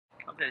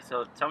Okay,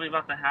 so tell me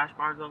about the hash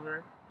bars over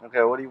there.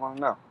 Okay, what do you want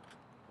to know?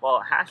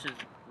 Well, hash is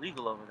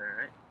legal over there,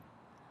 right?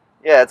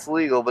 Yeah, it's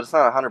legal, but it's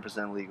not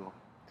 100% legal.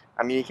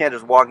 I mean, you can't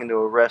just walk into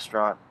a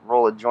restaurant,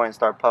 roll a joint, and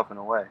start puffing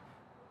away.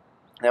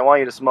 They want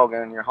you to smoke it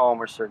in your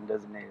home or certain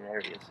designated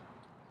areas.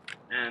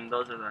 And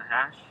those are the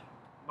hash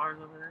bars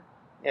over there?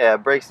 Yeah,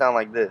 it breaks down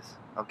like this.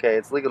 Okay,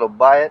 it's legal to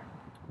buy it,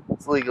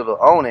 it's legal to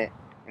own it,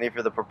 and if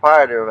you're the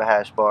proprietor of a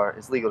hash bar,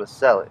 it's legal to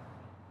sell it.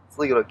 It's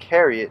legal to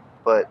carry it,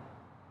 but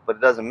it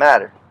doesn't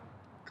matter,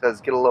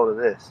 because get a load of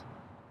this.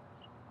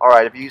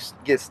 Alright, if you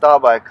get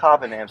stopped by a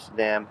cop in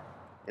Amsterdam,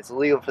 it's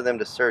illegal for them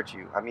to search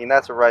you. I mean,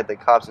 that's a right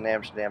that cops in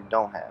Amsterdam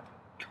don't have.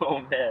 Oh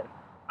man,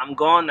 I'm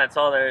going, that's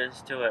all there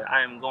is to it.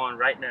 I am going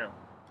right now.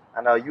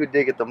 I know, you would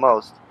dig it the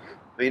most.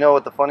 But you know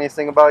what the funniest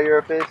thing about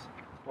Europe is?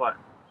 What?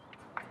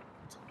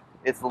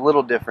 It's the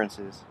little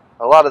differences.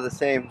 A lot of the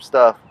same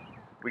stuff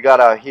we got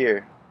out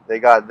here, they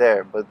got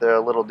there, but they're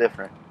a little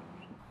different.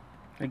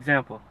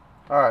 Example.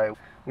 Alright,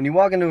 when you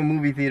walk into a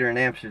movie theater in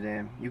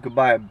Amsterdam, you could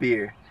buy a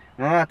beer.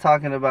 And I'm not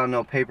talking about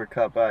no paper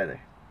cup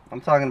either. I'm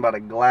talking about a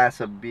glass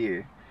of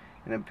beer.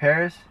 And in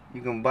Paris,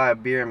 you can buy a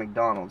beer at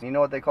McDonald's. You know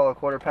what they call a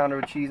quarter pounder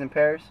with cheese in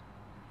Paris?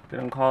 They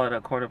don't call it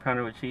a quarter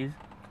pounder with cheese?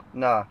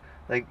 Nah,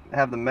 they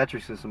have the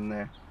metric system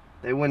there.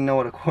 They wouldn't know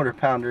what a quarter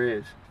pounder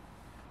is.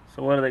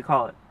 So what do they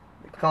call it?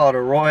 They call it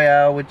a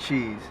Royale with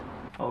cheese.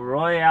 A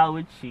Royale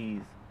with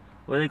cheese.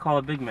 What do they call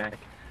a Big Mac?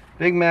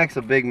 Big Mac's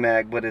a Big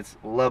Mac, but it's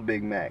La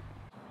Big Mac.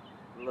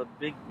 La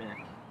Big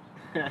Mac.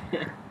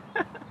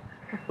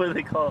 What do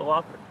they call a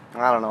Whopper?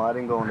 I don't know, I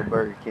didn't go into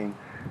Burger King.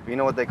 But you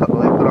know what they put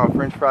on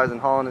French fries in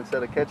Holland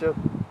instead of ketchup?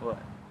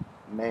 What?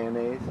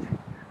 Mayonnaise.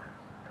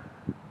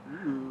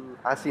 Ooh.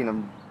 I seen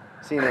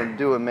them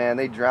do it, man.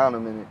 They drown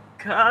them in it.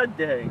 God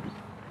dang.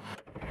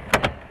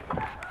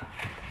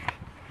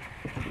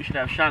 We should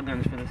have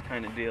shotguns for this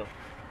kind of deal.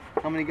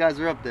 How many guys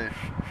are up there?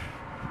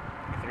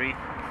 3,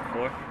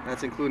 4.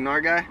 That's including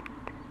our guy?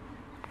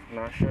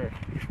 Not sure.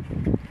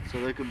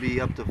 So there could be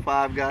up to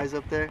 5 guys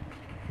up there?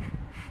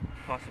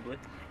 Possibly.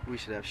 We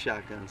should have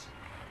shotguns.